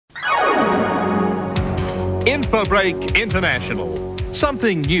Infobreak International.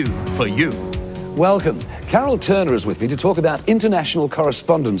 Something new for you. Welcome. Carol Turner is with me to talk about International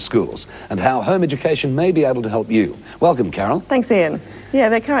Correspondence Schools and how home education may be able to help you. Welcome, Carol. Thanks, Ian. Yeah,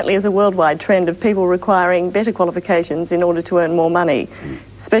 there currently is a worldwide trend of people requiring better qualifications in order to earn more money.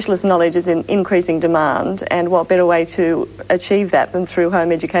 Specialist knowledge is in increasing demand, and what better way to achieve that than through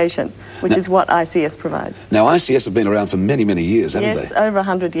home education, which is what ICS provides. Now, ICS have been around for many, many years, haven't they? Yes, over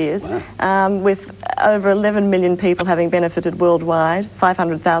 100 years, wow. With over 11 million people having benefited worldwide,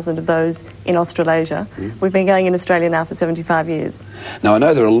 500,000 of those in Australasia. We've been going in Australia now for 75 years. Now, I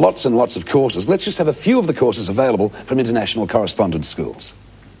know there are lots and lots of courses. Let's just have a few of the courses available from International Correspondence Schools.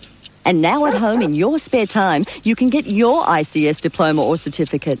 And now at home, in your spare time, you can get your ICS diploma or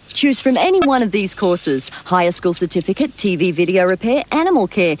certificate. Choose from any one of these courses: higher school certificate, TV video repair, animal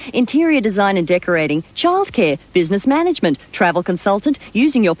care, interior design and decorating, childcare, business management, travel consultant,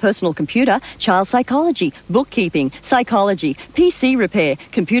 using your personal computer, child psychology, bookkeeping, psychology, PC repair,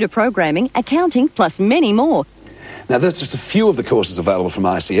 computer programming, accounting, plus many more. Now, there's just a few of the courses available from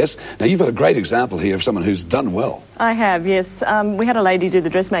ICS. Now, you've got a great example here of someone who's done well. I have, yes. We had a lady do the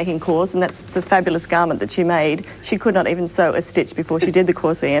dressmaking course, and that's the fabulous garment that she made. She could not even sew a stitch before she did the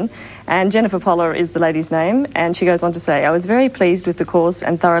course, Ian. And Jennifer Poller is the lady's name, and she goes on to say, "I was very pleased with the course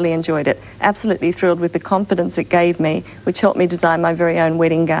and thoroughly enjoyed it. Absolutely thrilled with the confidence it gave me, which helped me design my very own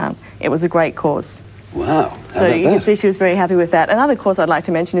wedding gown. It was a great course." Wow. So you can see she was very happy with that. Another course I'd like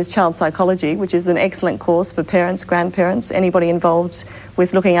to mention is child psychology, which is an excellent course for parents, grandparents, anybody involved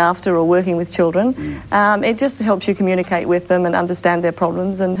with looking after or working with children. It just helps you communicate with them and understand their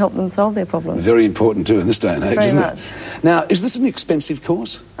problems and help them solve their problems. Very important too in this day and age, isn't it? Now, is this an expensive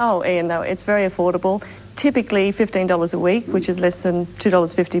course? Oh, Ian, no, it's very affordable. Typically $15 a week, which is less than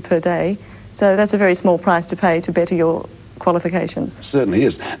 $2.50 per day. So that's a very small price to pay to better your qualifications. Certainly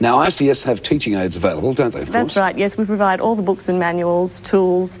is. Now, ICS have teaching aids available, don't they, of course? That's right, yes. We provide all the books and manuals,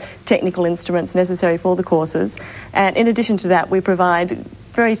 tools, technical instruments necessary for the courses. And in addition to that, we provide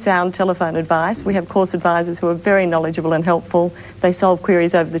very sound telephone advice. We have course advisors who are very knowledgeable and helpful. They solve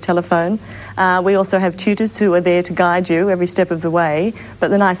queries over the telephone. We also have tutors who are there to guide you every step of the way. But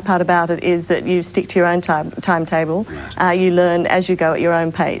the nice part about it is that you stick to your own timetable. You learn as you go at your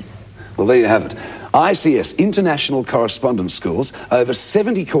own pace. Well, there you have it. ICS, International Correspondence Schools, over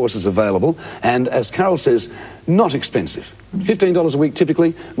 70 courses available, and as Carol says, not expensive. $15 a week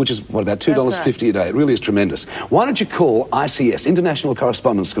typically, which is, what, about $2.50 a day. It really is tremendous. Why don't you call ICS, International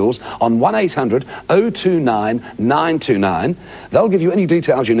Correspondence Schools, on 1-800-029-929. They'll give you any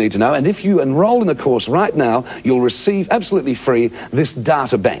details you need to know, and if you enroll in a course right now, you'll receive absolutely free this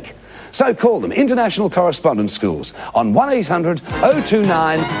data bank. So call them, International Correspondence Schools, on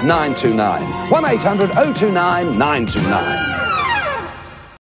 1-800-029-929. 1-800-029-929.